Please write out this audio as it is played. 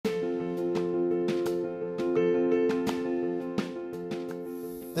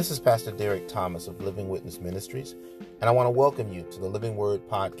This is Pastor Derek Thomas of Living Witness Ministries, and I want to welcome you to the Living Word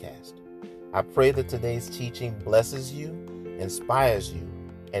Podcast. I pray that today's teaching blesses you, inspires you,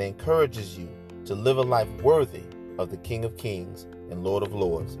 and encourages you to live a life worthy of the King of Kings and Lord of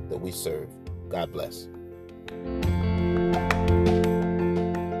Lords that we serve. God bless.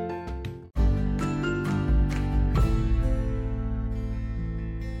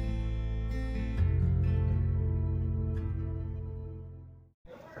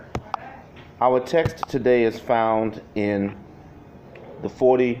 Our text today is found in the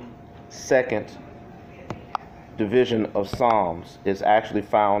 42nd division of Psalms. It's actually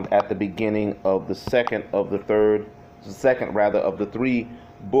found at the beginning of the second of the three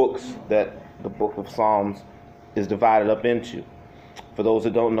books that the book of Psalms is divided up into. For those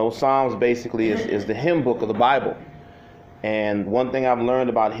that don't know, Psalms basically is the hymn book of the Bible. And one thing I've learned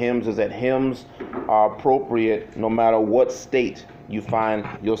about hymns is that hymns are appropriate no matter what state you find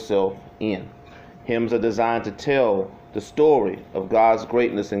yourself in. Hymns are designed to tell the story of God's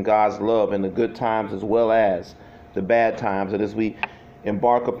greatness and God's love in the good times as well as the bad times. And as we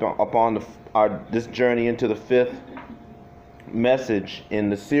embark upon this journey into the fifth message in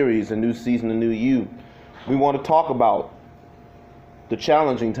the series, A New Season, A New You, we want to talk about the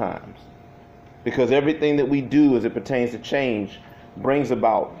challenging times. Because everything that we do as it pertains to change brings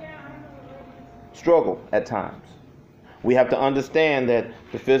about struggle at times. We have to understand that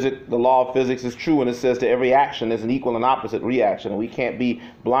the law of physics is true, and it says to every action there's an equal and opposite reaction. And we can't be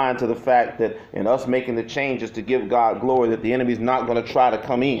blind to the fact that in us making the changes to give God glory, that the enemy's not going to try to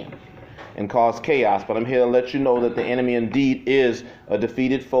come in and cause chaos. But I'm here to let you know that the enemy indeed is a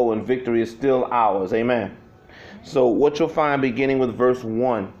defeated foe, and victory is still ours. Amen. So what you'll find beginning with verse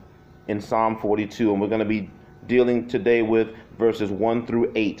 1 in Psalm 42, and we're going to be dealing today with verses 1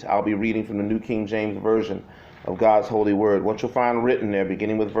 through 8. I'll be reading from the New King James Version of God's holy word. What you'll find written there,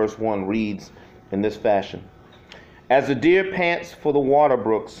 beginning with verse 1, reads in this fashion. As the deer pants for the water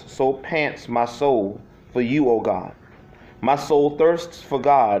brooks, so pants my soul for you, O God. My soul thirsts for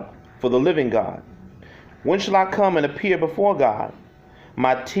God, for the living God. When shall I come and appear before God?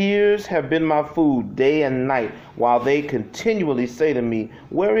 My tears have been my food day and night, while they continually say to me,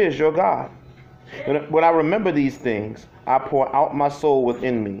 where is your God? When I remember these things, I pour out my soul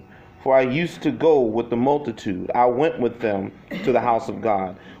within me. For I used to go with the multitude. I went with them to the house of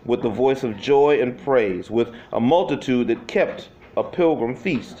God, with the voice of joy and praise, with a multitude that kept a pilgrim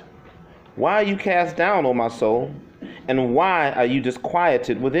feast. Why are you cast down, O my soul? And why are you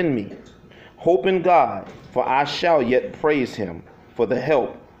disquieted within me? Hope in God, for I shall yet praise him for the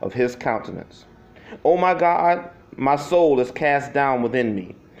help of his countenance. O my God, my soul is cast down within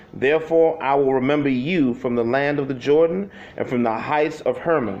me. Therefore I will remember you from the land of the Jordan and from the heights of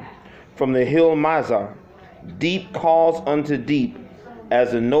Hermon. From the hill Mizar, deep calls unto deep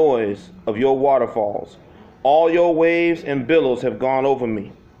as the noise of your waterfalls. All your waves and billows have gone over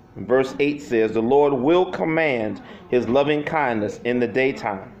me. Verse 8 says, the Lord will command his loving kindness in the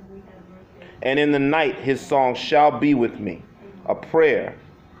daytime, and in the night his song shall be with me, a prayer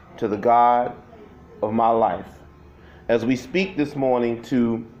to the God of my life. As we speak this morning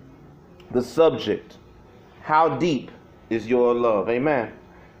to the subject, how deep is your love? Amen.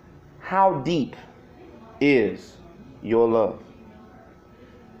 How deep is your love?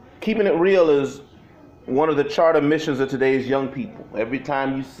 Keeping it real is one of the charter missions of today's young people. Every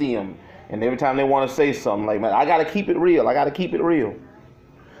time you see them and every time they want to say something like, man, I got to keep it real. I got to keep it real.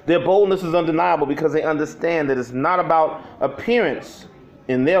 Their boldness is undeniable because they understand that it's not about appearance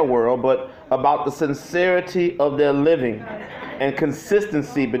in their world, but about the sincerity of their living and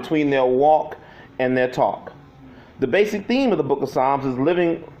consistency between their walk and their talk. The basic theme of the book of Psalms is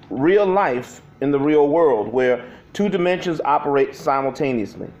living real life in the real world, where two dimensions operate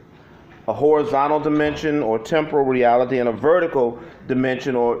simultaneously. A horizontal dimension or temporal reality and a vertical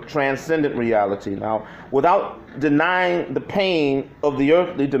dimension or transcendent reality. Now, without denying the pain of the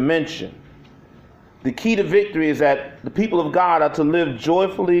earthly dimension, the key to victory is that the people of God are to live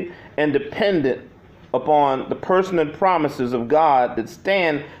joyfully and dependent upon the person and promises of God that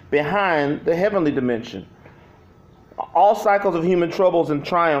stand behind the heavenly dimension. All cycles of human troubles and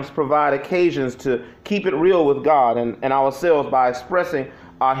triumphs provide occasions to keep it real with God and ourselves by expressing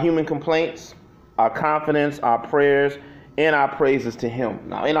our human complaints, our confidence, our prayers, and our praises to him.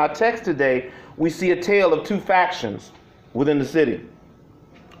 Now, in our text today, we see a tale of two factions within the city.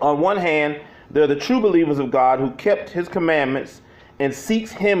 On one hand, there are the true believers of God who kept his commandments and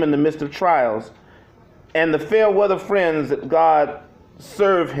seeks him in the midst of trials, and the fair weather friends that God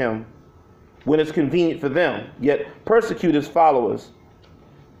serve him when it's convenient for them, yet persecute his followers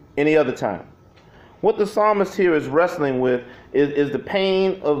any other time. What the psalmist here is wrestling with is the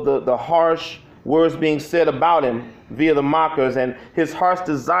pain of the harsh words being said about him via the mockers, and his heart's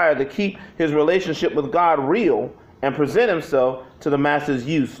desire to keep his relationship with God real and present himself to the master's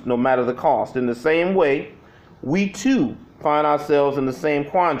use, no matter the cost. In the same way, we too find ourselves in the same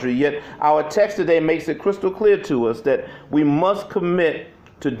quandary, yet our text today makes it crystal clear to us that we must commit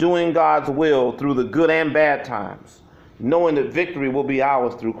to doing God's will through the good and bad times, knowing that victory will be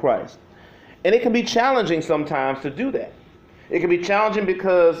ours through Christ. And it can be challenging sometimes to do that. It can be challenging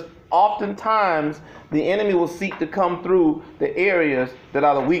because oftentimes the enemy will seek to come through the areas that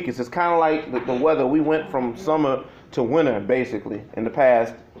are the weakest. It's kind of like the weather. We went from summer to winter, basically, in the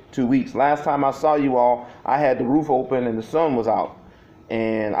past 2 weeks. Last time I saw you all, I had the roof open and the sun was out.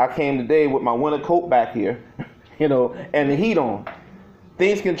 And I came today with my winter coat back here, and the heat on.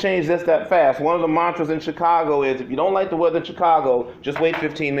 Things can change just that fast. One of the mantras in Chicago is, if you don't like the weather in Chicago, just wait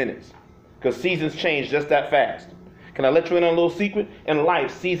 15 minutes. Because seasons change just that fast. Can I let you in on a little secret? In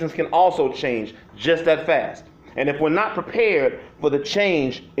life, seasons can also change just that fast. And if we're not prepared for the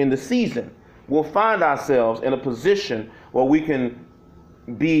change in the season, we'll find ourselves in a position where we can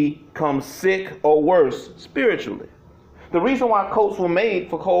become sick or worse spiritually. The reason why coats were made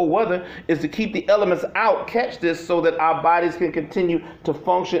for cold weather is to keep the elements out, catch this, so that our bodies can continue to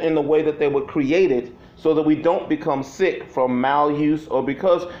function in the way that they were created, so that we don't become sick from maluse or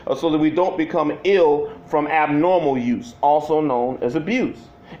so that we don't become ill from abnormal use, also known as abuse.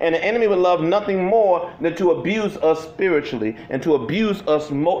 And the enemy would love nothing more than to abuse us spiritually and to abuse us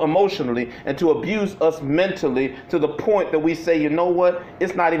emotionally and to abuse us mentally to the point that we say, you know what,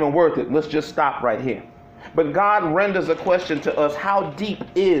 it's not even worth it. Let's just stop right here. But God renders a question to us: how deep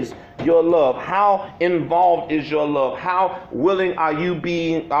is your love? How involved is your love? How willing are you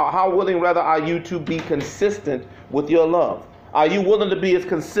to be consistent with your love? Are you willing to be as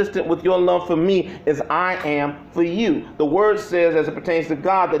consistent with your love for me as I am for you? The word says, as it pertains to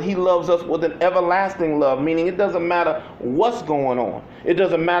God, that he loves us with an everlasting love, meaning it doesn't matter what's going on. It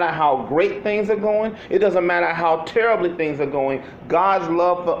doesn't matter how great things are going. It doesn't matter how terribly things are going. God's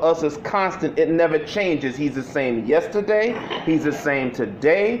love for us is constant. It never changes. He's the same yesterday. He's the same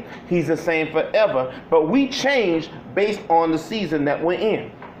today. He's the same forever. But we change based on the season that we're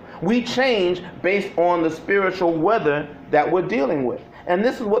in. We change based on the spiritual weather that we're dealing with. And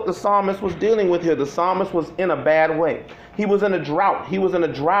this is what the psalmist was dealing with here. The psalmist was in a bad way. He was in a drought. He was in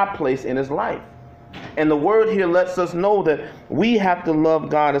a dry place in his life. And the word here lets us know that we have to love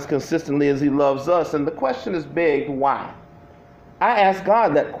God as consistently as he loves us. And the question is begged, why? I asked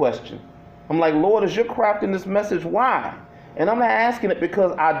God that question. I'm like, Lord, as you're crafting this message, why? And I'm not asking it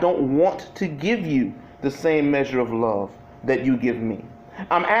because I don't want to give you the same measure of love that you give me.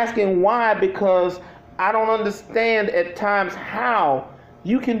 I'm asking why because I don't understand at times how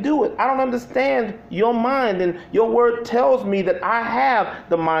you can do it. I don't understand your mind, and your word tells me that I have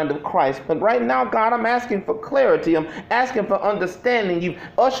the mind of Christ. But right now, God, I'm asking for clarity. I'm asking for understanding. You've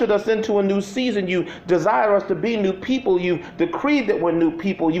ushered us into a new season. You desire us to be new people. You've decreed that we're new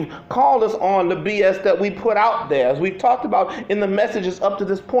people. You've called us on the BS that we put out there, as we've talked about in the messages up to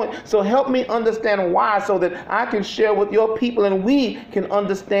this point. So help me understand why, so that I can share with your people and we can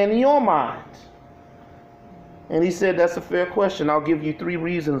understand your mind. And he said, that's a fair question. I'll give you 3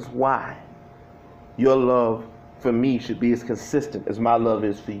 reasons why your love for me should be as consistent as my love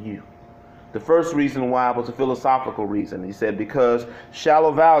is for you. The first reason why was a philosophical reason. He said, because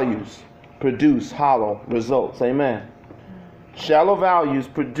shallow values produce hollow results. Amen. Shallow values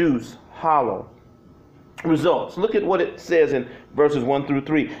produce hollow results. Look at what it says in verses 1 through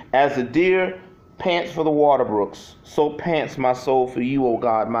 3. As the deer pants for the water brooks, so pants my soul for you, O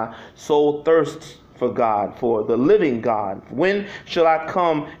God. My soul thirsts for God, for the living God. When shall I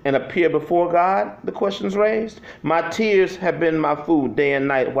come and appear before God? The question's raised. My tears have been my food day and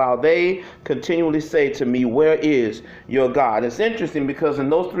night, while they continually say to me, where is your God? It's interesting because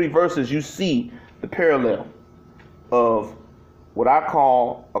in those 3 verses you see the parallel of what I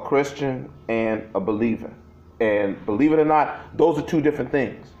call a Christian and a believer. And believe it or not, those are 2 different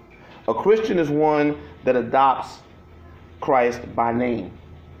things. A Christian is one that adopts Christ by name.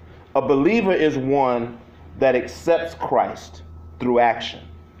 A believer is one that accepts Christ through action.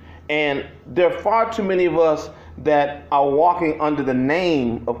 And there are far too many of us that are walking under the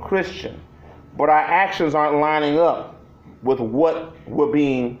name of Christian, but our actions aren't lining up with what we're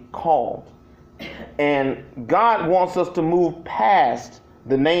being called. And God wants us to move past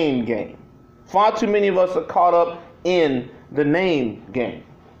the name game. Far too many of us are caught up in the name game.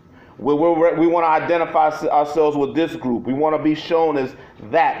 We want to identify ourselves with this group. We want to be shown as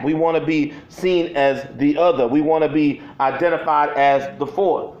that. We want to be seen as the other. We want to be identified as the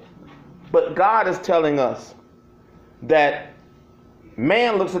fourth. But God is telling us that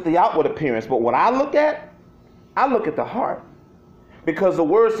man looks at the outward appearance, but what I look at the heart. Because the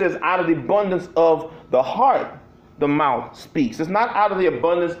word says, out of the abundance of the heart, the mouth speaks. It's not out of the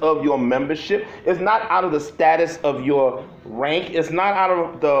abundance of your membership. It's not out of the status of your rank. It's not out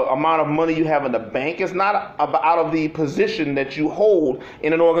of the amount of money you have in the bank. It's not out of the position that you hold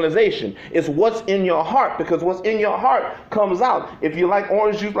in an organization. It's what's in your heart, because what's in your heart comes out. If you like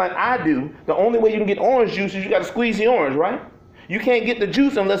orange juice like I do, the only way you can get orange juice is you got to squeeze the orange, right? You can't get the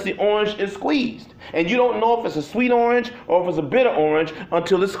juice unless the orange is squeezed. And you don't know if it's a sweet orange or if it's a bitter orange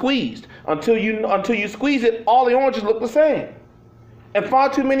until it's squeezed. Until you squeeze it, all the oranges look the same. And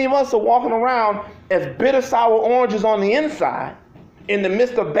far too many of us are walking around as bitter, sour oranges on the inside in the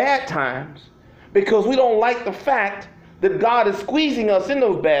midst of bad times because we don't like the fact that God is squeezing us in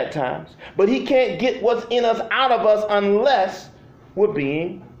those bad times. But he can't get what's in us out of us unless we're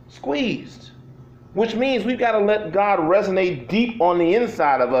being squeezed. Which means we've got to let God resonate deep on the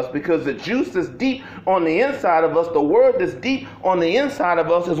inside of us, because the juice that's deep on the inside of us, the word that's deep on the inside of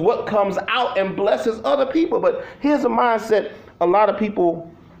us, is what comes out and blesses other people. But here's a mindset a lot of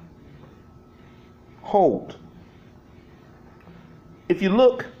people hold. If you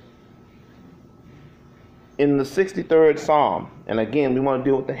look in the 63rd Psalm, and again, we want to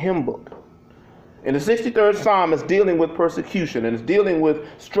deal with the hymn book. In the 63rd Psalm, it's dealing with persecution, and it's dealing with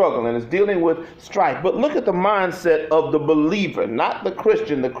struggle, and it's dealing with strife. But look at the mindset of the believer, not the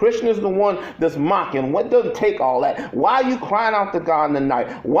Christian. The Christian is the one that's mocking. What doesn't take all that? Why are you crying out to God in the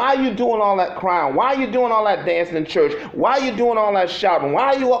night? Why are you doing all that crying? Why are you doing all that dancing in church? Why are you doing all that shouting?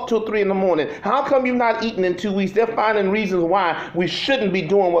 Why are you up till 3 in the morning? How come you're not eating in 2 weeks? They're finding reasons why we shouldn't be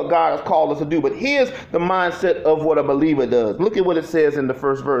doing what God has called us to do. But here's the mindset of what a believer does. Look at what it says in the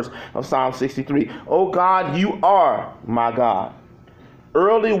first verse of Psalm 63. O God, you are my God.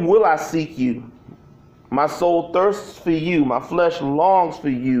 Early will I seek you. My soul thirsts for you. My flesh longs for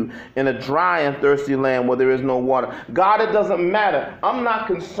you in a dry and thirsty land where there is no water. God, it doesn't matter. I'm not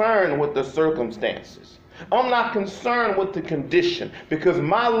concerned with the circumstances. I'm not concerned with the condition, because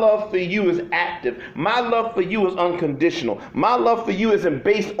my love for you is active. My love for you is unconditional. My love for you isn't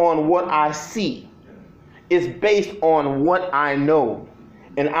based on what I see. It's based on what I know.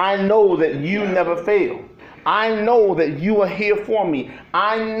 And I know that you never fail. I know that you are here for me.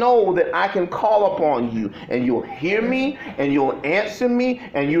 I know that I can call upon you, and you'll hear me, and you'll answer me,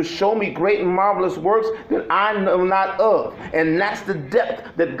 and you'll show me great and marvelous works that I know not of. And that's the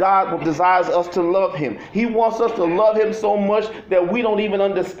depth that God desires us to love him. He wants us to love him so much that we don't even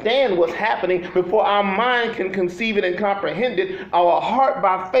understand what's happening before our mind can conceive it and comprehend it. Our heart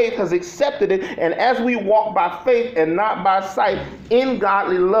by faith has accepted it, and as we walk by faith and not by sight in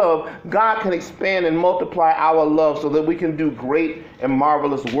godly love, God can expand and multiply our love so that we can do great and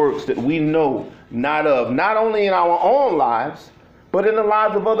marvelous works that we know not of, not only in our own lives, but in the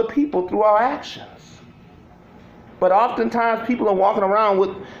lives of other people through our actions. But oftentimes people are walking around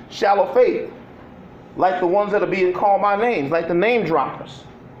with shallow faith, like the ones that are being called by names, like the name droppers.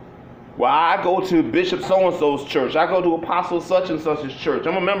 Well, I go to Bishop so-and-so's church. I go to Apostle such-and-such's church.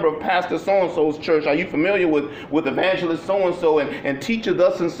 I'm a member of Pastor so-and-so's church. Are you familiar with evangelist so-and-so and teacher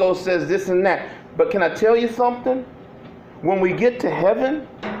thus-and-so says this and that? But can I tell you something? When we get to heaven,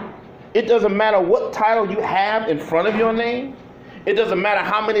 it doesn't matter what title you have in front of your name. It doesn't matter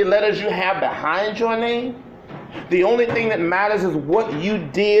how many letters you have behind your name. The only thing that matters is what you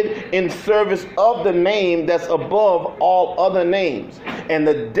did in service of the name that's above all other names. And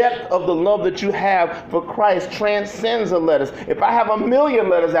the depth of the love that you have for Christ transcends the letters. If I have 1,000,000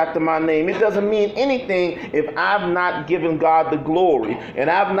 letters after my name, it doesn't mean anything if I've not given God the glory, and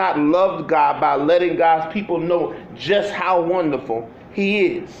I've not loved God by letting God's people know just how wonderful he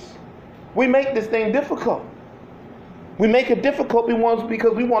is. We make this thing difficult. We make it difficult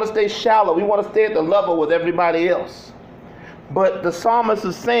because we want to stay shallow. We want to stay at the level with everybody else. But the psalmist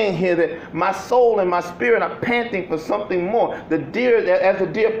is saying here that my soul and my spirit are panting for something more. As the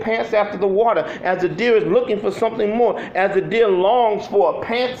deer pants after the water, as the deer is looking for something more, as the deer longs for,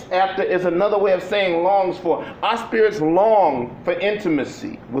 pants after is another way of saying longs for. Our spirits long for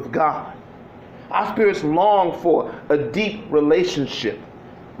intimacy with God. Our spirits long for a deep relationship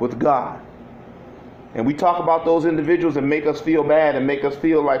with God. And we talk about those individuals and make us feel bad and make us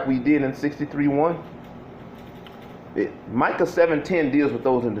feel like we did in 63:1. Micah 7:10 deals with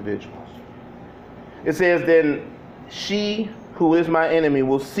those individuals. It says, then she who is my enemy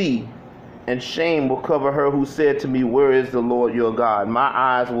will see, and shame will cover her who said to me, where is the Lord your God? My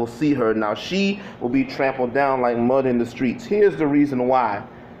eyes will see her. Now she will be trampled down like mud in the streets. Here's the reason why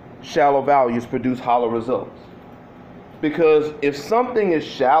shallow values produce hollow results. Because if something is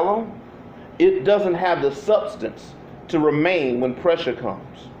shallow, it doesn't have the substance to remain when pressure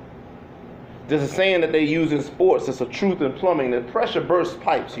comes. There's a saying that they use in sports, it's a truth in plumbing, that pressure bursts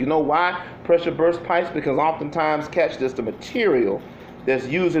pipes. You know why pressure bursts pipes? Because oftentimes, catch this, the material that's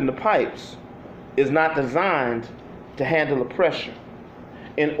used in the pipes is not designed to handle the pressure.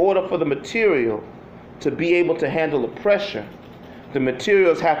 In order for the material to be able to handle the pressure, the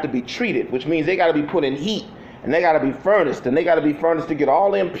materials have to be treated, which means they got to be put in heat, and they got to be furnaced, and they got to be furnaced to get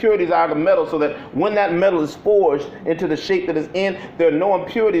all the impurities out of the metal, so that when that metal is forged into the shape that it's in, there are no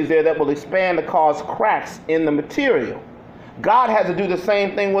impurities there that will expand to cause cracks in the material. God has to do the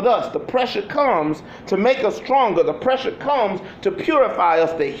same thing with us. The pressure comes to make us stronger. The pressure comes to purify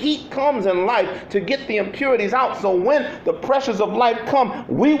us. The heat comes in life to get the impurities out, so when the pressures of life come,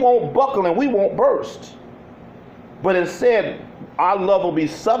 we won't buckle and we won't burst. But instead, our love will be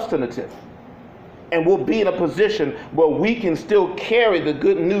substantive. And we'll be in a position where we can still carry the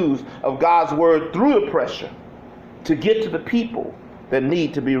good news of God's word through the pressure to get to the people that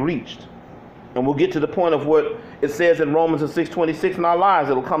need to be reached. And we'll get to the point of what it says in Romans 6:26 in our lives.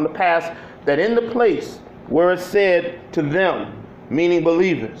 It'll come to pass that in the place where it said to them, meaning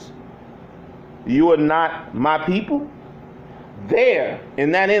believers, you are not my people, there,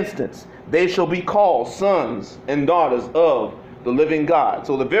 in that instance, they shall be called sons and daughters of the living God.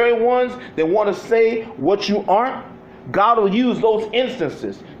 So the very ones that want to say what you aren't, God will use those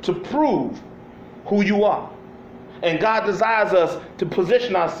instances to prove who you are. And God desires us to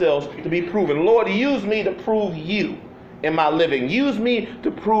position ourselves to be proven. Lord, use me to prove you in my living. Use me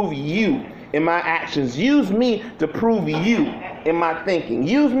to prove you in my actions. Use me to prove you in my thinking.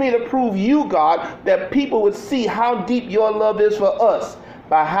 Use me to prove you, God, that people would see how deep your love is for us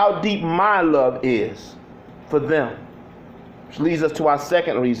by how deep my love is for them. Which leads us to our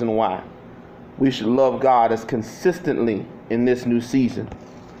second reason why we should love God as consistently in this new season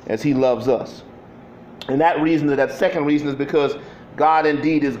as he loves us. And that second reason is because God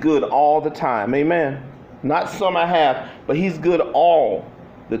indeed is good all the time. Amen. Not some I have, but he's good all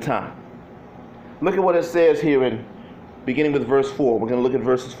the time. Look at what it says here beginning with verse 4. We're going to look at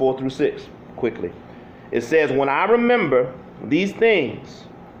verses 4 through 6 quickly. It says, when I remember these things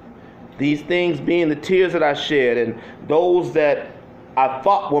being the tears that I shed, and those that I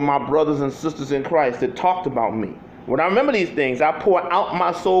thought were my brothers and sisters in Christ that talked about me. When I remember these things, I pour out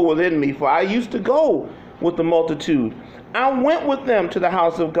my soul within me, for I used to go with the multitude. I went with them to the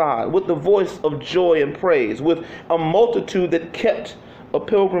house of God with the voice of joy and praise, with a multitude that kept a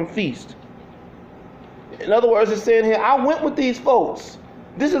pilgrim feast. In other words, it's saying here, I went with these folks.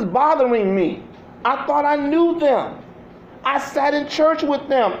 This is bothering me. I thought I knew them. I sat in church with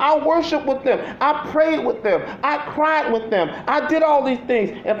them. I worshiped with them. I prayed with them. I cried with them. I did all these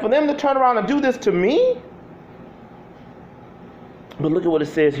things. And for them to turn around and do this to me? But look at what it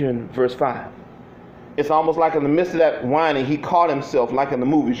says here in verse 5. It's almost like in the midst of that whining, he caught himself, like in the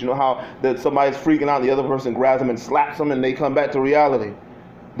movies. You know how that somebody's freaking out, and the other person grabs them and slaps them, and they come back to reality.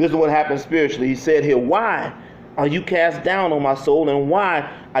 This is what happens spiritually. He said here, why are you cast down, O my soul, and why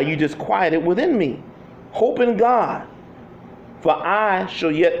are you disquieted within me? Hope in God. For I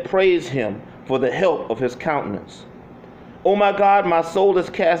shall yet praise him for the help of his countenance. O my God, my soul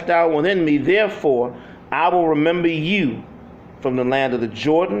is cast down within me. Therefore, I will remember you from the land of the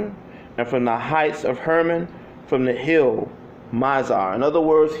Jordan and from the heights of Hermon, from the hill Mizar. In other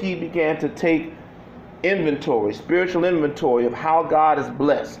words, he began to take inventory, spiritual inventory of how God is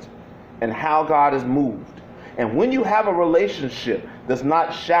blessed and how God is moved. And when you have a relationship that's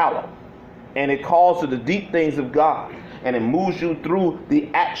not shallow and it calls to the deep things of God, and it moves you through the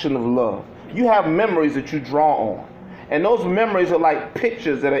action of love, you have memories that you draw on. And those memories are like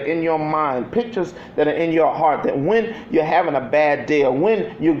pictures that are in your mind, pictures that are in your heart, that when you're having a bad day or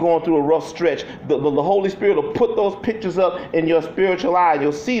when you're going through a rough stretch, the Holy Spirit will put those pictures up in your spiritual eye.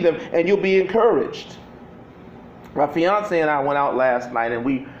 You'll see them and you'll be encouraged. My fiance and I went out last night and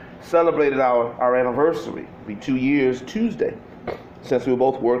we celebrated our anniversary. It'll be 2 years Tuesday. Since we were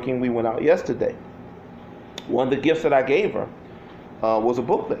both working, we went out yesterday. One of the gifts that I gave her was a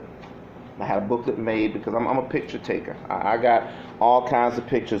booklet. I had a booklet made because I'm a picture taker. I got all kinds of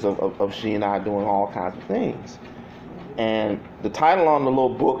pictures of she and I doing all kinds of things. And the title on the little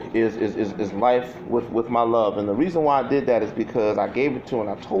book is Life with My Love. And the reason why I did that is because I gave it to her and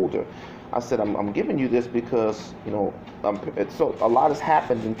I told her, I said, I'm giving you this because, you know, so a lot has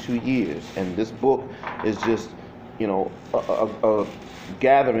happened in 2 years. And this book is just, you know, a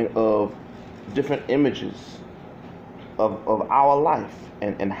gathering of different images of our life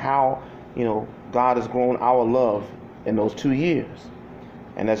and how, you know, God has grown our love in those 2 years.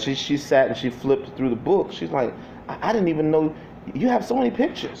 And as she sat and she flipped through the book, she's like, I didn't even know you have so many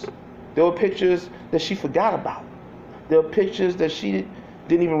pictures. There were pictures that she forgot about. There were pictures that she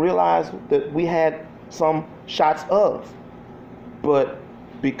didn't even realize that we had some shots of. But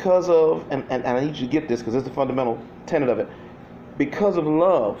because of, and I need you to get this because it's the fundamental tenet of it, because of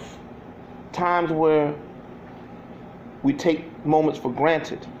love, times where we take moments for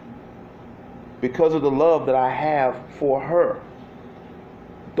granted, because of the love that I have for her,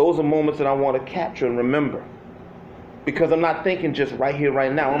 those are moments that I want to capture and remember. Because I'm not thinking just right here,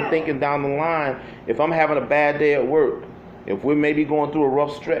 right now. I'm thinking down the line. If I'm having a bad day at work, if we're maybe going through a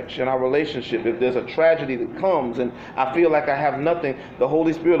rough stretch in our relationship, if there's a tragedy that comes and I feel like I have nothing, the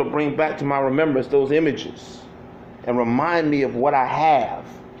Holy Spirit will bring back to my remembrance those images and remind me of what I have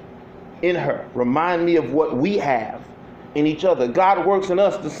in her. Remind me of what we have in each other. God works in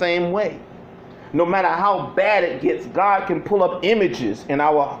us the same way. No matter how bad it gets, God can pull up images in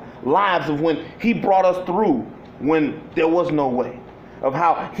our lives of when He brought us through when there was no way, of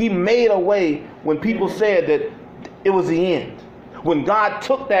how He made a way when people said that it was the end, when God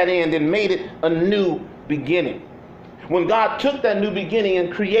took that end and made it a new beginning, when God took that new beginning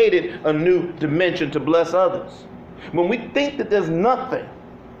and created a new dimension to bless others. When we think that there's nothing,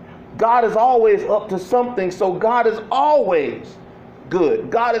 God is always up to something, so God is always good.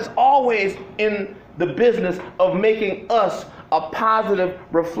 God is always in the business of making us a positive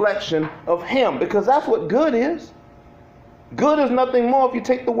reflection of Him, because that's what good is. Good is nothing more. If you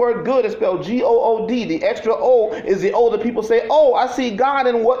take the word good, it's spelled G-O-O-D. The extra O is the O that people say, oh, I see God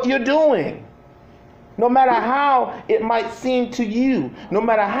in what you're doing. No matter how it might seem to you, no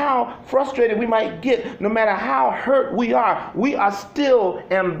matter how frustrated we might get, no matter how hurt we are still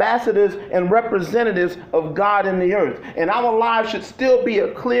ambassadors and representatives of God in the earth. And our lives should still be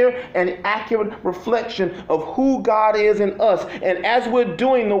a clear and accurate reflection of who God is in us. And as we're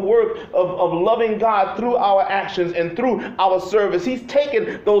doing the work of loving God through our actions and through our service, He's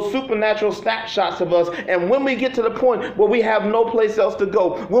taken those supernatural snapshots of us. And when we get to the point where we have no place else to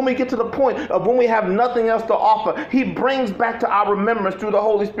go, when we get to the point of when we have nothing else to offer, He brings back to our remembrance through the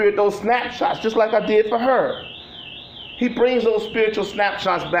Holy Spirit those snapshots, just like I did for her. He brings those spiritual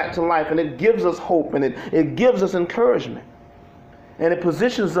snapshots back to life, and it gives us hope, and it gives us encouragement, and it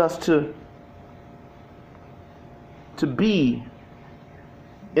positions us to be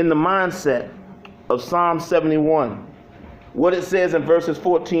in the mindset of Psalm 71. What it says in verses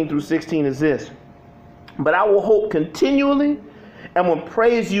 14 through 16 is this: but I will hope continually and will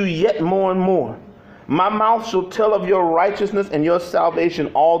praise you yet more and more. My mouth shall tell of your righteousness and your salvation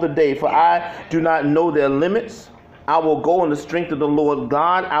all the day, for I do not know their limits. I will go in the strength of the Lord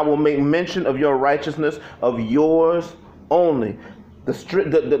God. I will make mention of your righteousness, of yours only.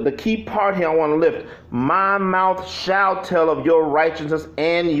 The key part here I want to lift: my mouth shall tell of your righteousness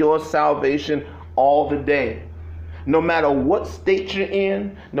and your salvation all the day. No matter what state you're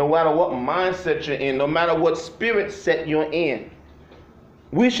in, no matter what mindset you're in, no matter what spirit set you're in,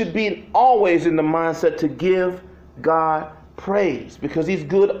 we should be always in the mindset to give God praise, because He's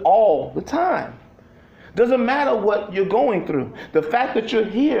good all the time. Doesn't matter what you're going through. The fact that you're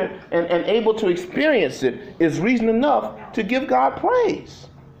here and able to experience it is reason enough to give God praise.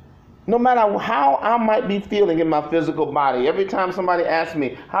 No matter how I might be feeling in my physical body, every time somebody asks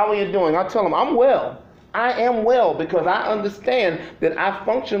me, how are you doing? I tell them, I'm well. I am well, because I understand that I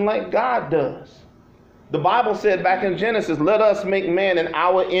function like God does. The Bible said back in Genesis, let us make man in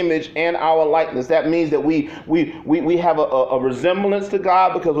our image and our likeness. That means that we have a resemblance to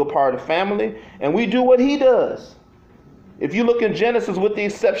God because we're part of the family, and we do what He does. If you look in Genesis, with the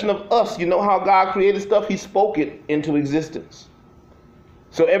exception of us, you know how God created stuff? He spoke it into existence.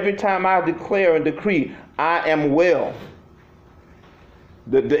 So every time I declare and decree, I am well,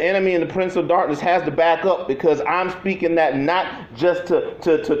 the enemy and the prince of darkness has to back up, because I'm speaking that not just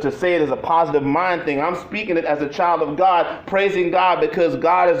to say it as a positive mind thing. I'm speaking it as a child of God, praising God because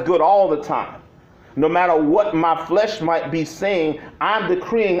God is good all the time. No matter what my flesh might be saying, I'm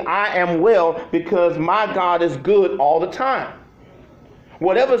decreeing I am well because my God is good all the time.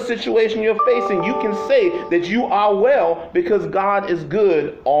 Whatever situation you're facing, you can say that you are well because God is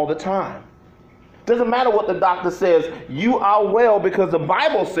good all the time. Doesn't matter what the doctor says, you are well because the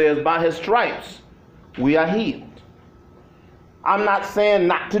Bible says by His stripes we are healed. I'm not saying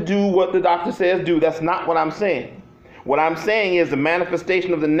not to do what the doctor says do. That's not what I'm saying. What I'm saying is the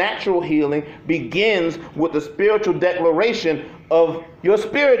manifestation of the natural healing begins with the spiritual declaration of your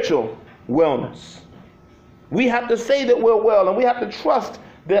spiritual wellness. We have to say that we're well, and we have to trust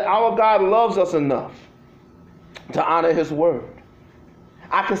that our God loves us enough to honor His word.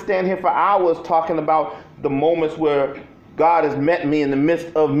 I can stand here for hours talking about the moments where God has met me in the midst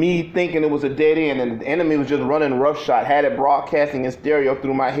of me thinking it was a dead end, and the enemy was just running roughshod, had it broadcasting in stereo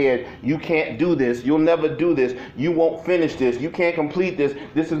through my head. You can't do this. You'll never do this. You won't finish this. You can't complete this.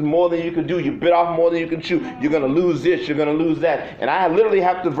 This is more than you can do. You bit off more than you can chew. You're going to lose this. You're going to lose that. And I literally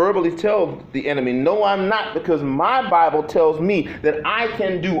have to verbally tell the enemy, no, I'm not, because my Bible tells me that I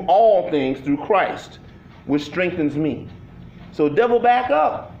can do all things through Christ, which strengthens me. So devil, back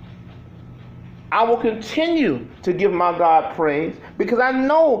up. I will continue to give my God praise because I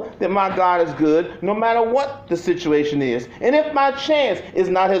know that my God is good no matter what the situation is. And if my chance is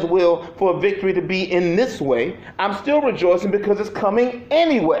not his will for a victory to be in this way, I'm still rejoicing because it's coming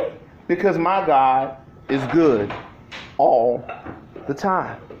anyway, because my God is good all the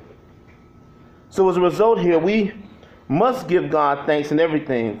time. So as a result here, we must give God thanks in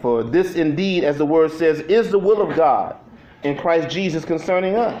everything, for this indeed, as the word says, is the will of God in Christ Jesus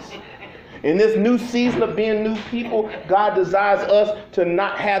concerning us. In this new season of being new people, God desires us to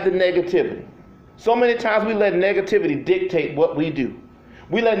not have the negativity. So many times we let negativity dictate what we do.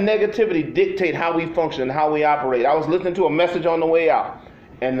 We let negativity dictate how we function and how we operate. I was listening to a message on the way out,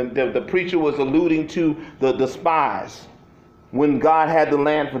 and the preacher was alluding to the spies when God had the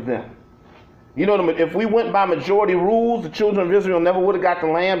land for them. You know, if we went by majority rules, the children of Israel never would have got the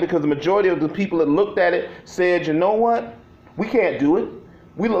land, because the majority of the people that looked at it said, you know what? We can't do it.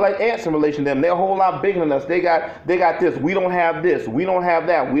 We look like ants in relation to them. They're a whole lot bigger than us. They got this. We don't have this. We don't have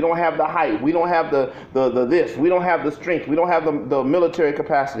that. We don't have the height. We don't have the this. We don't have the strength. We don't have the military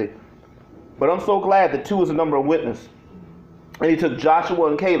capacity. But I'm so glad that 2 is the number of witness. And he took Joshua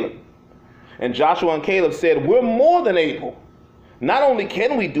and Caleb. And Joshua and Caleb said, we're more than able. Not only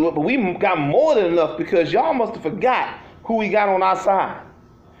can we do it, but we got more than enough, because y'all must have forgot who we got on our side.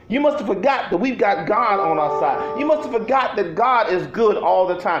 You must have forgot that we've got God on our side. You must have forgot that God is good all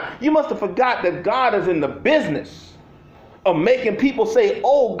the time. You must have forgot that God is in the business of making people say,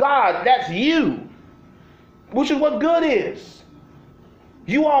 oh God, that's you, which is what good is.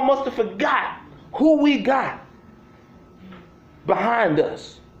 You all must have forgot who we got behind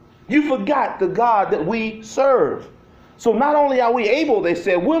us. You forgot the God that we serve. So not only are we able, they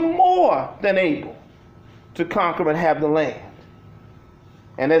said, we're more than able to conquer and have the land.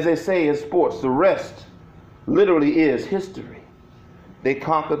 And as they say in sports, the rest literally is history. They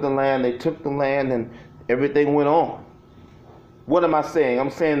conquered the land, they took the land, and everything went on. What am I saying?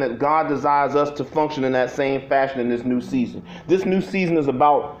 I'm saying that God desires us to function in that same fashion in this new season. This new season is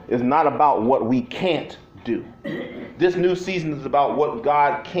not about what we can't do. This new season is about what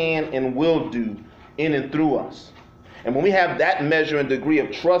God can and will do in and through us. And when we have that measure and degree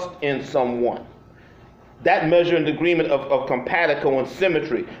of trust in someone, that measure and agreement of compatible and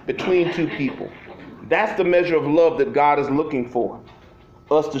symmetry between two people, that's the measure of love that God is looking for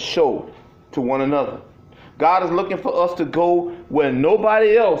us to show to one another. God is looking for us to go where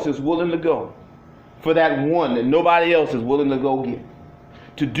nobody else is willing to go, for that one that nobody else is willing to go get,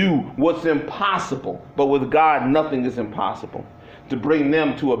 to do what's impossible, but with God nothing is impossible, to bring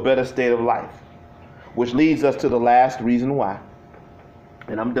them to a better state of life. Which leads us to the last reason why,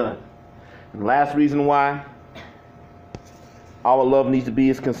 and I'm done. The last reason why our love needs to be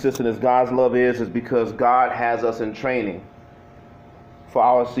as consistent as God's love is because God has us in training for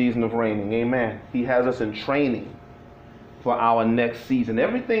our season of reigning. Amen. He has us in training for our next season.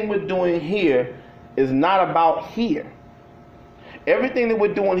 Everything we're doing here is not about here. Everything that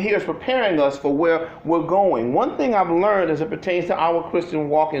we're doing here is preparing us for where we're going. One thing I've learned as it pertains to our Christian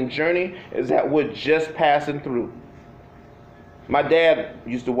walk and journey is that we're just passing through. My dad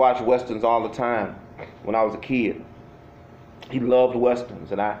used to watch Westerns all the time when I was a kid. He loved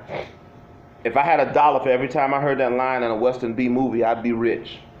Westerns, and if I had $1 for every time I heard that line in a Western B movie, I'd be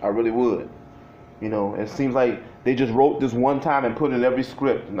rich. I really would. You know, it seems like they just wrote this one time and put it in every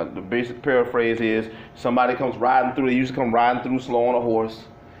script. And the basic paraphrase is somebody comes riding through. They usually come riding through slow on a horse.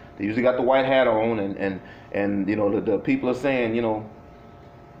 They usually got the white hat on, and you know the people are saying, you know,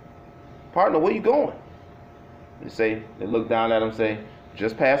 partner, where you going? They look down at them, say,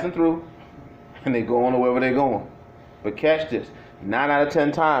 just passing through, and they go on to wherever they're going. But catch this: 9 out of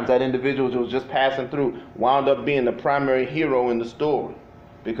 10 times that individual who was just passing through wound up being the primary hero in the story.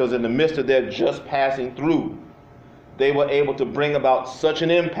 Because in the midst of their just passing through, they were able to bring about such an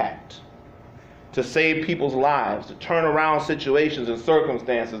impact to save people's lives, to turn around situations and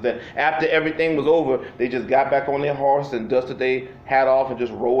circumstances that after everything was over, they just got back on their horse and dusted their hat off and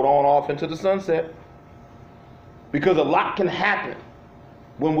just rode on off into the sunset. Because a lot can happen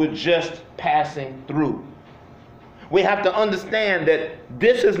when we're just passing through. We have to understand that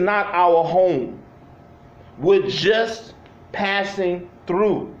this is not our home. We're just passing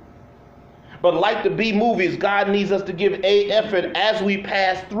through. But like the B movies, God needs us to give A effort as we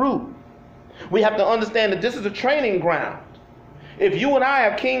pass through. We have to understand that this is a training ground. If you and I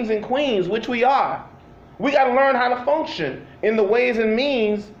are kings and queens, which we are, we got to learn how to function in the ways and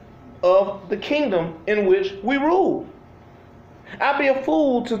means of the kingdom in which we rule. I'd be a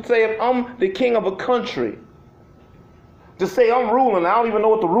fool to say, if I'm the king of a country, to say I'm ruling, I don't even know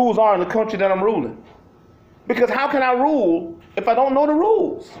what the rules are in the country that I'm ruling. Because how can I rule if I don't know the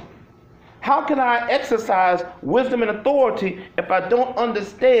rules? How can I exercise wisdom and authority if I don't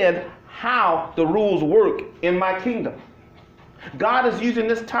understand how the rules work in my kingdom? God is using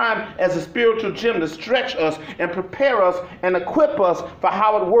this time as a spiritual gym to stretch us and prepare us and equip us for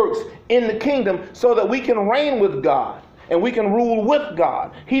how it works in the kingdom so that we can reign with God and we can rule with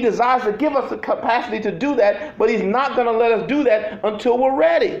God. He desires to give us the capacity to do that, but he's not going to let us do that until we're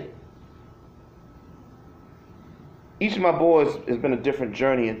ready. Each of my boys has been a different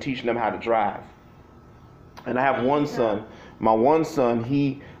journey in teaching them how to drive. And I have one son. My one son,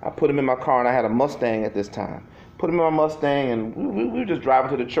 I put him in my car, and I had a Mustang at this time. Put him in my Mustang, and we were just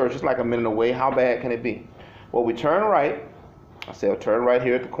driving to the church. It's like a minute away. How bad can it be? Well, we turn right. I said, I'll turn right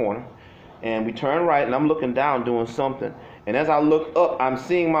here at the corner. And we turn right, and I'm looking down doing something. And as I look up, I'm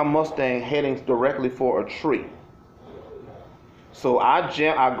seeing my Mustang heading directly for a tree. So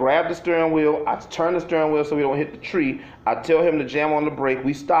I grab the steering wheel, I turn the steering wheel so we don't hit the tree. I tell him to jam on the brake.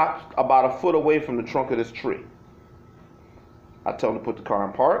 We stop about a foot away from the trunk of this tree. I tell him to put the car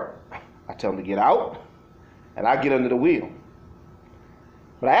in park. I tell him to get out, and I get under the wheel.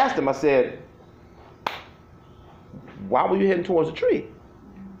 But I asked him, I said, why were you heading towards the tree?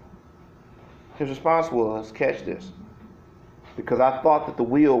 His response was, catch this, because I thought that the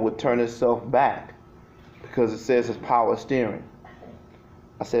wheel would turn itself back because it says it's power steering.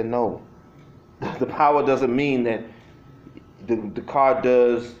 I said, no, the power doesn't mean that the car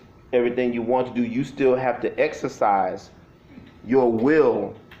does everything you want to do. You still have to exercise your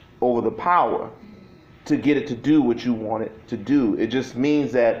will over the power to get it to do what you want it to do. It just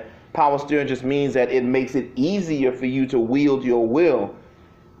means that power steering just means that it makes it easier for you to wield your will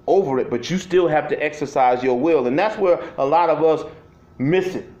over it, but you still have to exercise your will. And that's where a lot of us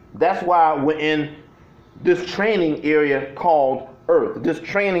miss it. That's why we're in this training area called earth, this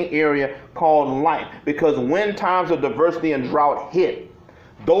training area called life. Because when times of diversity and drought hit,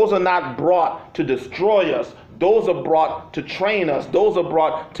 those are not brought to destroy us. Those are brought to train us. Those are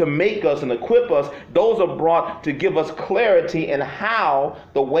brought to make us and equip us. Those are brought to give us clarity in how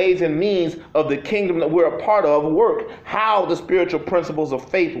the ways and means of the kingdom that we're a part of work, how the spiritual principles of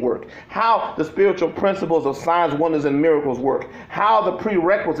faith work, how the spiritual principles of signs, wonders, and miracles work, how the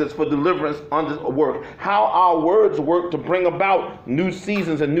prerequisites for deliverance work, how our words work to bring about new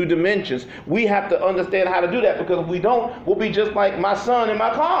seasons and new dimensions. We have to understand how to do that, because if we don't, we'll be just like my son in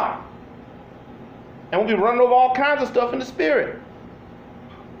my car. And we'll be running over all kinds of stuff in the spirit.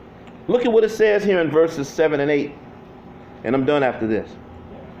 Look at what it says here in verses 7 and 8. And I'm done after this.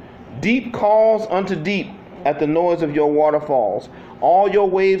 Deep calls unto deep at the noise of your waterfalls. All your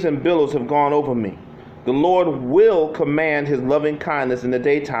waves and billows have gone over me. The Lord will command his loving kindness in the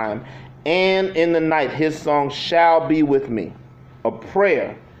daytime, and in the night his song shall be with me, a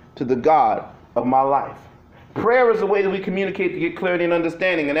prayer to the God of my life. Prayer is the way that we communicate to get clarity and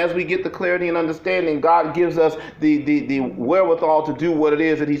understanding. And as we get the clarity and understanding, God gives us the wherewithal to do what it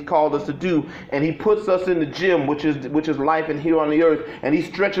is that he's called us to do. And he puts us in the gym, which is life and here on the earth. And he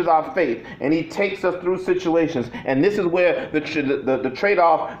stretches our faith. And he takes us through situations. And this is where the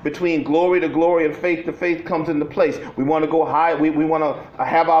trade-off between glory to glory and faith to faith comes into place. We want to go high. We want to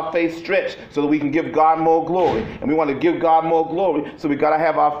have our faith stretched so that we can give God more glory. And we want to give God more glory, so we got to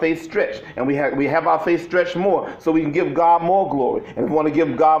have our faith stretched. And we have our faith stretched more, so we can give God more glory. And if we want to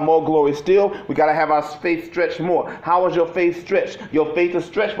give God more glory still, we got to have our faith stretched more. How is your faith stretched? Your faith is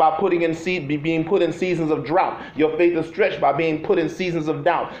stretched by being put in seasons of drought. Your faith is stretched by being put in seasons of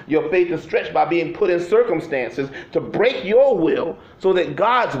doubt. Your faith is stretched by being put in circumstances to break your will so that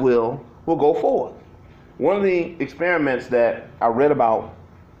God's will go forward. One of the experiments that I read about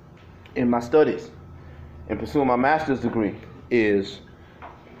in my studies in pursuing my master's degree is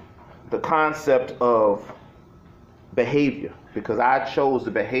the concept of behavior, because I chose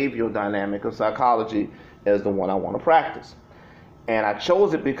the behavioral dynamic of psychology as the one I want to practice. And I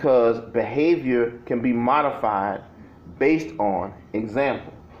chose it because behavior can be modified based on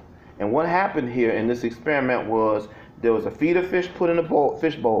example. And what happened here in this experiment was there was a feeder fish put in a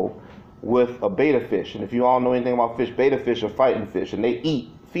fish bowl with a beta fish. And if you all know anything about fish, beta fish are fighting fish, and they eat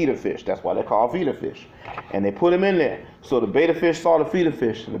feeder fish. That's why they're called feeder fish. And they put them in there. So the beta fish saw the feeder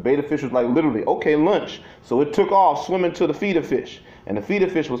fish, and the beta fish was like, literally, okay, lunch. So it took off swimming to the feeder fish. And the feeder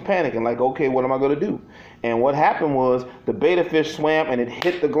fish was panicking, like, okay, what am I going to do? And what happened was the beta fish swam and it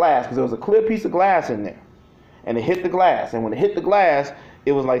hit the glass, because there was a clear piece of glass in there. And it hit the glass. And when it hit the glass,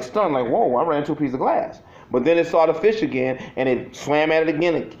 it was like stunned, like, whoa, I ran into a piece of glass. But then it saw the fish again, and it swam at it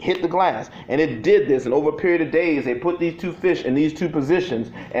again and hit the glass. And it did this, and over a period of days, they put these two fish in these two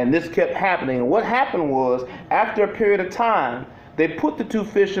positions, and this kept happening. And what happened was, after a period of time, they put the two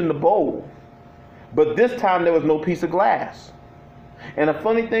fish in the bowl, but this time there was no piece of glass. And a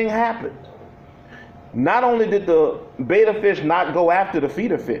funny thing happened. Not only did the beta fish not go after the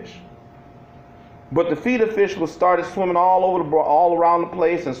feeder fish, but the feeder fish started swimming all around the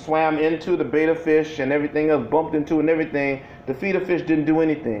place and swam into the beta fish and everything else, bumped into and everything. The feeder fish didn't do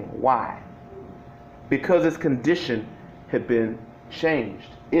anything. Why? Because its condition had been changed.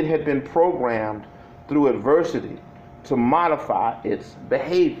 It had been programmed through adversity to modify its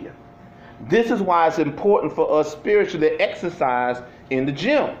behavior. This is why it's important for us spiritually to exercise in the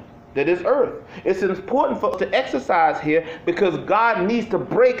gym that is earth. It's important for us to exercise here because God needs to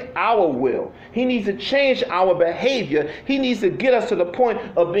break our will. He needs to change our behavior. He needs to get us to the point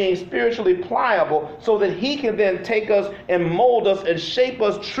of being spiritually pliable so that he can then take us and mold us and shape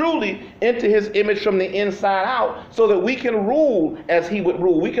us truly into his image from the inside out so that we can rule as he would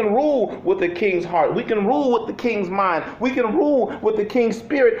rule. We can rule with the king's heart. We can rule with the king's mind. We can rule with the king's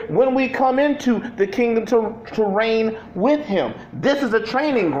spirit when we come into the kingdom to reign with him. This is a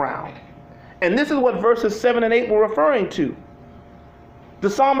training ground. And this is what verses 7 and 8 were referring to. The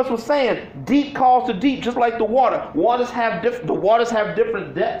psalmist was saying, deep calls to deep, just like the water. The waters have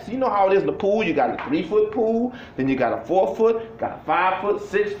different depths. You know how it is in the pool. You got a 3-foot pool, then you got a 4-foot, got a 5-foot,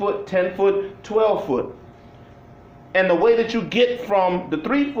 6-foot, 10-foot, 12-foot. And the way that you get from the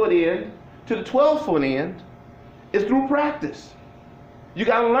 3-foot end to the 12-foot end is through practice. You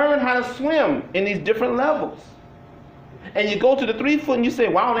got to learn how to swim in these different levels. And you go to the 3-foot and you say,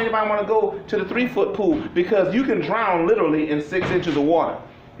 why don't anybody want to go to the 3-foot pool? Because you can drown literally in 6 inches of water.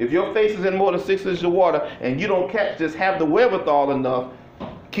 If your face is in more than 6 inches of water and you don't catch this, have the wherewithal enough,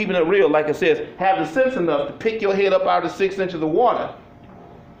 keeping it real, like it says, have the sense enough to pick your head up out of 6 inches of water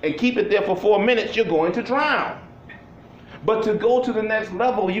and keep it there for 4 minutes, you're going to drown. But to go to the next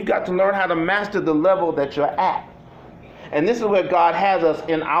level, you've got to learn how to master the level that you're at. And this is where God has us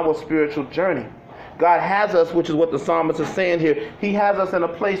in our spiritual journey. God has us, which is what the psalmist is saying here. He has us in a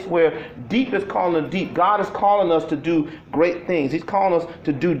place where deep is calling deep. God is calling us to do great things. He's calling us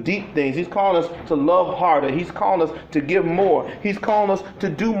to do deep things. He's calling us to love harder. He's calling us to give more. He's calling us to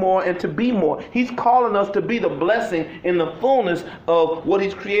do more and to be more. He's calling us to be the blessing in the fullness of what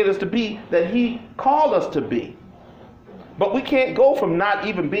he's created us to be, that he called us to be. But we can't go from not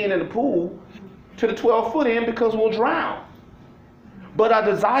even being in the pool to the 12-foot end because we'll drown. But our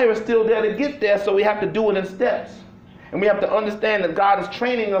desire is still there to get there, so we have to do it in steps. And we have to understand that God is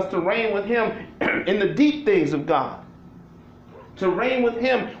training us to reign with him in the deep things of God. To reign with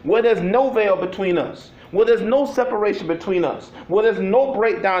him where there's no veil between us, where there's no separation between us, where there's no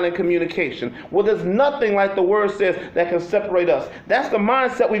breakdown in communication, where there's nothing, like the word says, that can separate us. That's the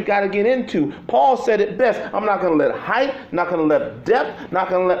mindset we've got to get into. Paul said it best. I'm not going to let height, not going to let depth, not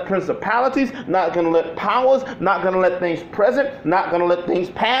going to let principalities, not going to let powers, not going to let things present, not going to let things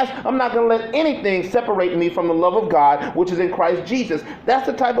past. I'm not going to let anything separate me from the love of God, which is in Christ Jesus. That's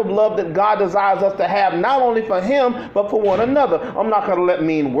the type of love that God desires us to have, not only for him, but for one another. I'm not going to let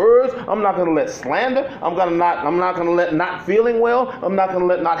mean words. I'm not going to let slander. I'm not going to let not feeling well. I'm not going to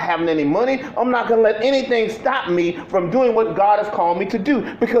let not having any money. I'm not going to let anything stop me from doing what God has called me to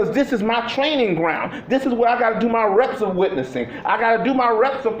do, because this is my training ground. This is where I got to do my reps of witnessing. I got to do my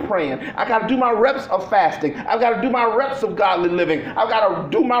reps of praying. I got to do my reps of fasting. I've got to do my reps of godly living. I've got to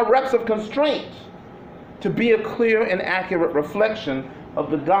do my reps of constraints to be a clear and accurate reflection of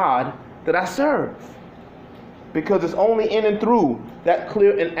the God that I serve. Because it's only in and through that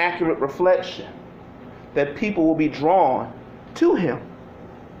clear and accurate reflection that people will be drawn to him.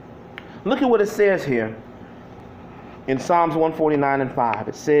 Look at what it says here in Psalms 149:5.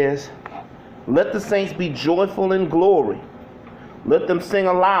 It says, let the saints be joyful in glory. Let them sing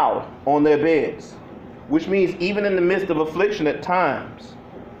aloud on their beds. Which means even in the midst of affliction at times,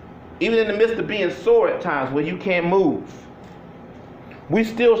 even in the midst of being sore at times where you can't move, we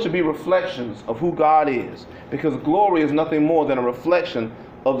still should be reflections of who God is, because glory is nothing more than a reflection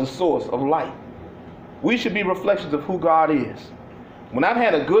of the source of light. We should be reflections of who God is. When I've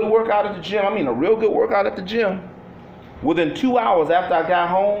had a good workout at the gym, I mean a real good workout at the gym, within 2 hours after I got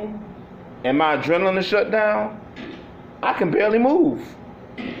home and my adrenaline is shut down, I can barely move.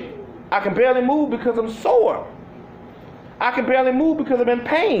 I can barely move because I'm sore. I can barely move because I'm in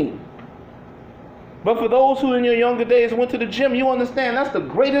pain. But for those who in your younger days went to the gym, you understand that's the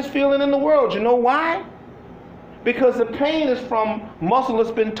greatest feeling in the world. You know why? Because the pain is from muscle that's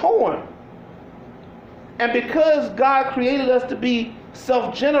been torn. And because God created us to be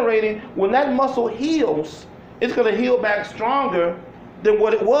self-generating, when that muscle heals, it's going to heal back stronger than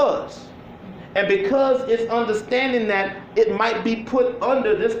what it was. And because it's understanding that it might be put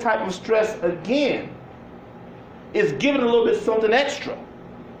under this type of stress again, it's giving a little bit something extra.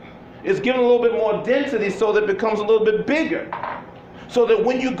 It's giving a little bit more density so that it becomes a little bit bigger. So that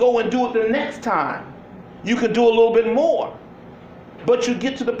when you go and do it the next time, you can do a little bit more. But you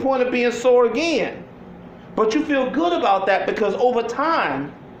get to the point of being sore again. But you feel good about that because over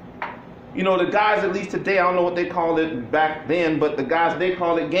time, you know, the guys, at least today, I don't know what they called it back then, but the guys, they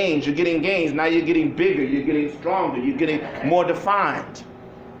call it gains. You're getting gains. Now you're getting bigger. You're getting stronger. You're getting more defined.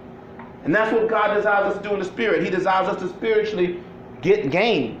 And that's what God desires us to do in the spirit. He desires us to spiritually get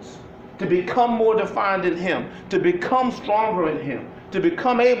gains, to become more defined in Him, to become stronger in Him, to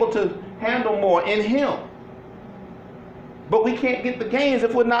become able to handle more in Him. But we can't get the gains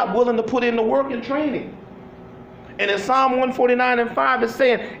if we're not willing to put in the work and training. And in Psalm 149:5, it's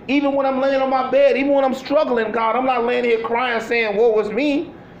saying, even when I'm laying on my bed, even when I'm struggling, God, I'm not laying here crying saying, woe is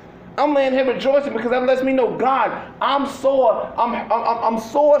me. I'm laying here rejoicing because that lets me know, God, I'm sore. I'm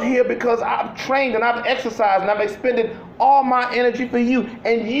sore here because I've trained and I've exercised and I've expended all my energy for you,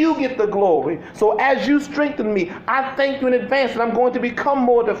 and you get the glory. So as you strengthen me, I thank you in advance that I'm going to become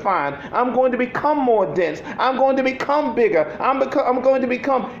more defined. I'm going to become more dense. I'm going to become bigger. I'm going to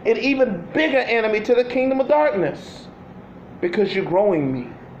become an even bigger enemy to the kingdom of darkness because you're growing me.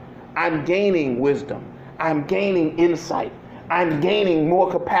 I'm gaining wisdom. I'm gaining insight. I'm gaining more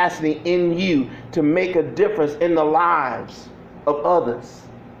capacity in you to make a difference in the lives of others.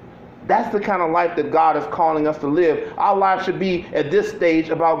 That's the kind of life that God is calling us to live. Our life should be at this stage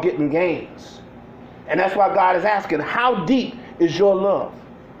about getting gains. And that's why God is asking, how deep is your love?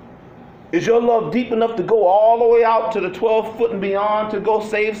 Is your love deep enough to go all the way out to the 12 foot and beyond to go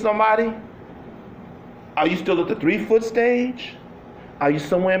save somebody? Are you still at the 3 foot stage? Are you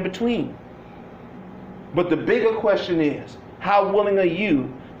somewhere in between? But the bigger question is, how willing are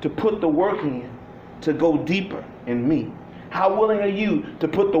you to put the work in to go deeper in me? How willing are you to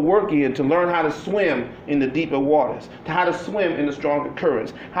put the work in to learn how to swim in the deeper waters, to how to swim in the stronger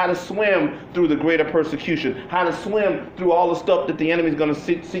currents, how to swim through the greater persecution, how to swim through all the stuff that the enemy is going to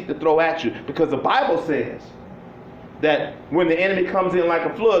seek to throw at you? Because the Bible says that when the enemy comes in like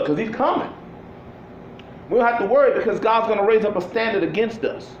a flood, because he's coming, we don't have to worry because God's going to raise up a standard against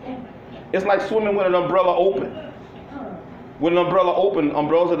us. It's like swimming with an umbrella open. When an umbrella open,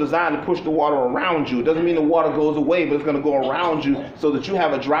 umbrellas are designed to push the water around you. It doesn't mean the water goes away, but it's going to go around you so that you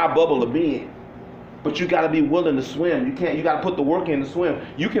have a dry bubble to be in. But you got to be willing to swim. You got to put the work in to swim.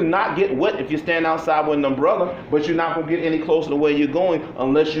 You cannot get wet if you stand outside with an umbrella, but you're not going to get any closer to where you're going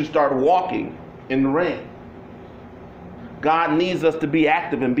unless you start walking in the rain. God needs us to be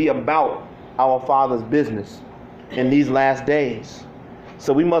active and be about our Father's business in these last days.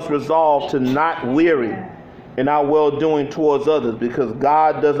 So we must resolve to not weary in our well-doing towards others, because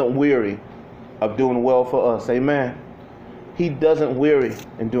God doesn't weary of doing well for us. Amen. He doesn't weary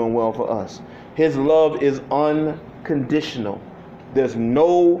in doing well for us. His love is unconditional. There's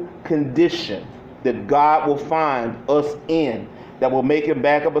no condition that God will find us in that will make him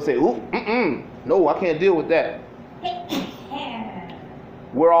back up and say, ooh, no, I can't deal with that.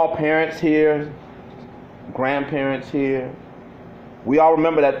 We're all parents here, grandparents here. We all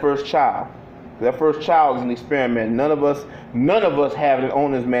remember that first child. That first child is an experiment. None of us have an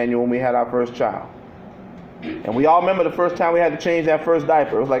owner's manual when we had our first child. And we all remember the first time we had to change that first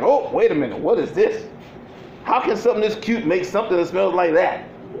diaper. It was like, oh, wait a minute, what is this? How can something this cute make something that smells like that?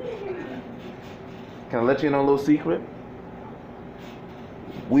 Can I let you in on a little secret?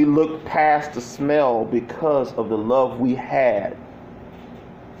 We looked past the smell because of the love we had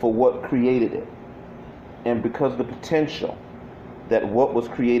for what created it, and because of the potential that what was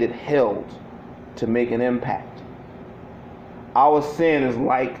created held to make an impact. Our sin is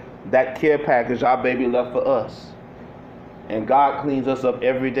like that care package our baby left for us. And God cleans us up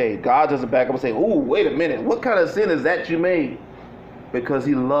every day. God doesn't back up and say, ooh, wait a minute, what kind of sin is that you made? Because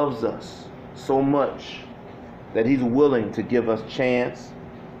he loves us so much that he's willing to give us chance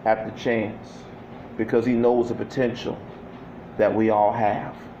after chance, because he knows the potential that we all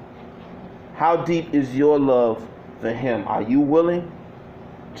have. How deep is your love for him? Are you willing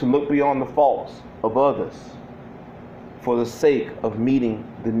to look beyond the faults of others for the sake of meeting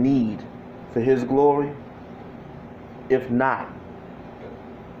the need for his glory? If not,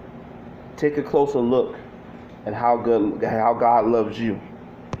 take a closer look at how God loves you.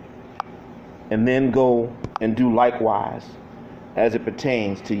 and then go and do likewise as it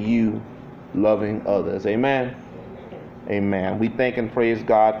pertains to you loving others. Amen. Amen. We thank and praise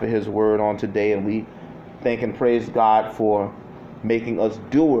God for his word on today, and we thank and praise God for making us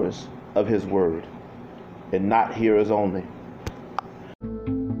doers of his word and not hearers only.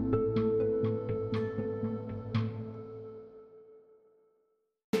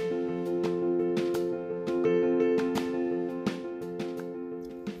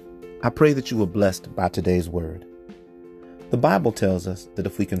 I pray that you were blessed by today's word. The Bible tells us that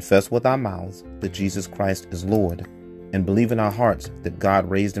if we confess with our mouths that Jesus Christ is Lord and believe in our hearts that God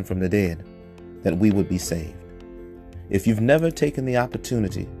raised him from the dead, that we would be saved. If you've never taken the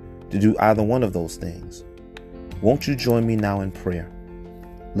opportunity to do either one of those things, won't you join me now in prayer?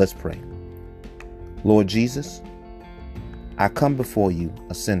 Let's pray. Lord Jesus, I come before you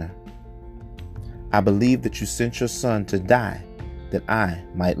a sinner. I believe that you sent your Son to die that I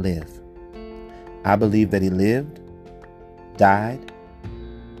might live. I believe that he lived, died,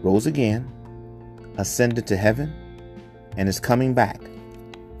 rose again, ascended to heaven, and is coming back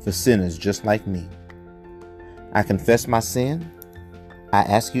for sinners just like me. I confess my sin, I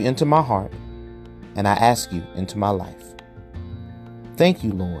ask you into my heart, and I ask you into my life. Thank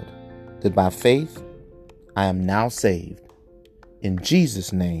you, Lord, that by faith I am now saved. In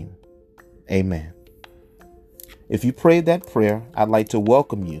Jesus' name, amen. If you prayed that prayer, I'd like to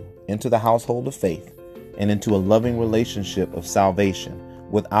welcome you into the household of faith and into a loving relationship of salvation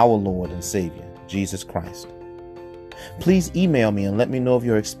with our Lord and Savior, Jesus Christ. Please email me and let me know of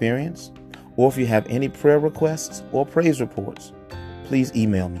your experience, or if you have any prayer requests or praise reports, please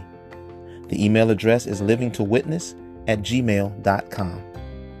email me. The email address is living2witness@gmail.com.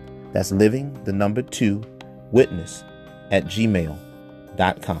 That's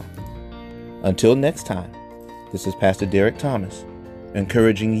living2witness@gmail.com. Until next time, this is Pastor Derek Thomas,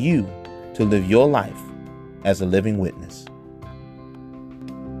 encouraging you to live your life as a living witness.